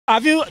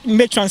Have you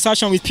made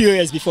transaction with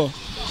POS before?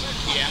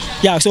 Yeah.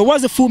 Yeah. So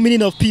what's the full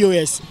meaning of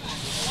POS?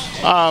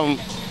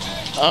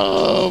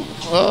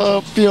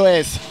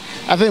 POS.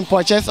 I think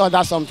purchase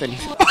order something.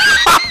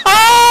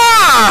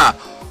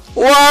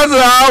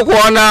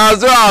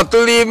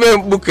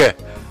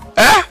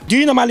 Do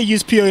you normally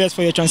use POS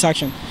for your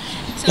transaction?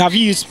 Have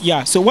you used?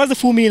 Yeah. So what's the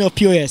full meaning of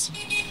POS?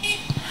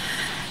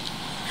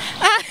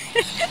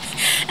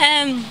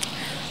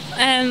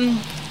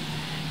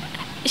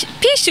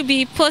 P should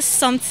be post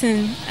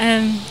something.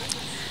 I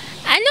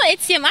know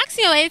ATM. Ask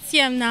me your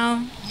ATM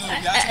now.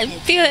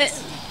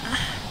 POS.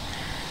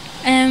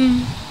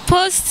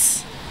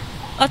 Post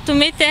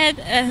automated.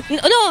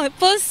 No,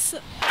 post.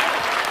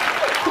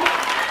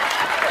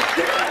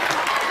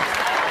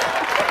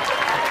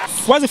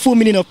 What's the full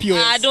meaning of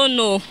POS? I don't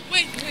know.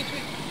 Wait.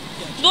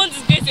 Don't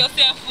disgrace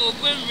yourself for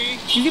going me.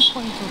 Is it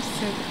point of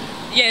sale?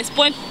 Yes,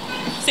 point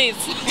sales.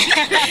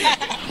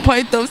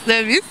 Point of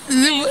service.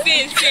 Sale.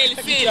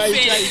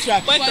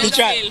 Point of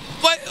sale.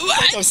 Point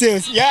of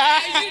sales. Yeah.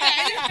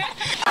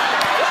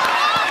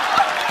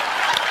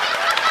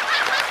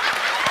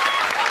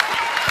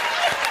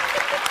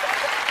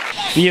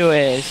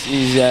 POS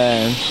is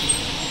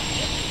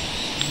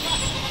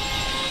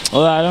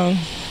oh, I don't.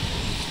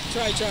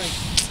 Try.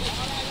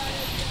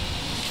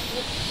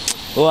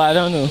 Oh, I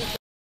don't know.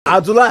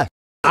 Abdullah,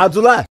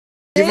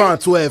 give her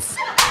 12.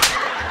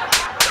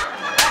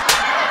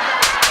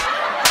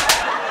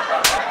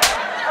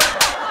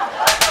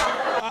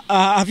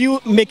 Have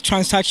you made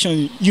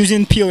transaction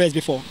using POS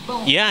before?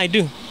 Yeah, I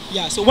do.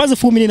 Yeah. So what's the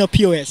full meaning of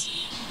POS?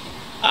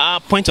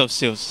 Point of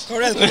sales.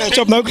 Correct.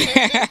 Chop now.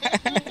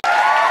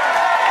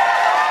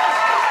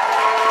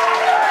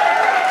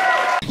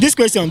 This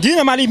question: do you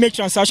normally make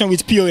transaction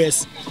with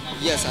POS?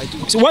 Yes, I do.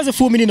 So what's the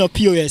full meaning of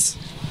POS?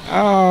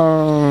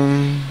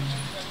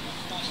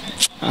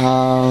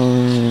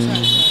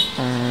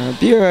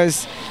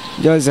 POS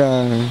just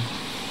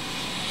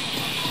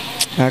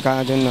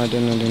I don't know.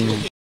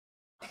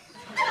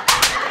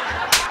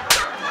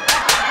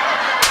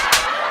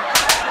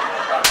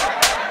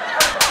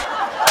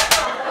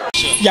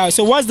 Yeah.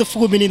 So what's the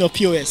full meaning of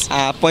POS?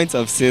 Point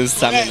of sales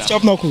terminal.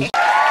 Chop now.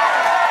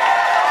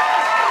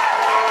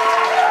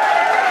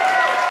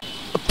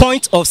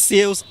 Point of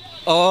sales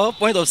or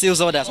point of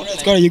sales order.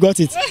 Correct. You got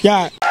it.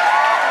 Yeah.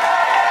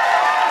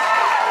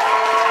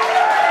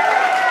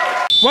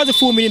 What's the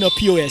full meaning of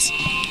POS?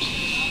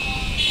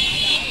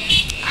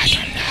 I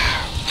don't know.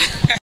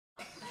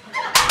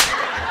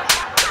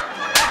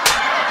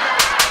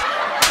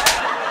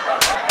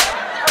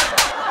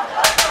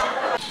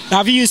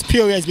 Have you used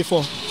POS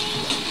before?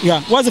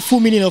 Yeah. What's the full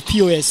meaning of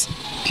POS?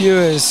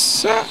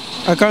 POS.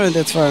 I can't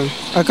identify.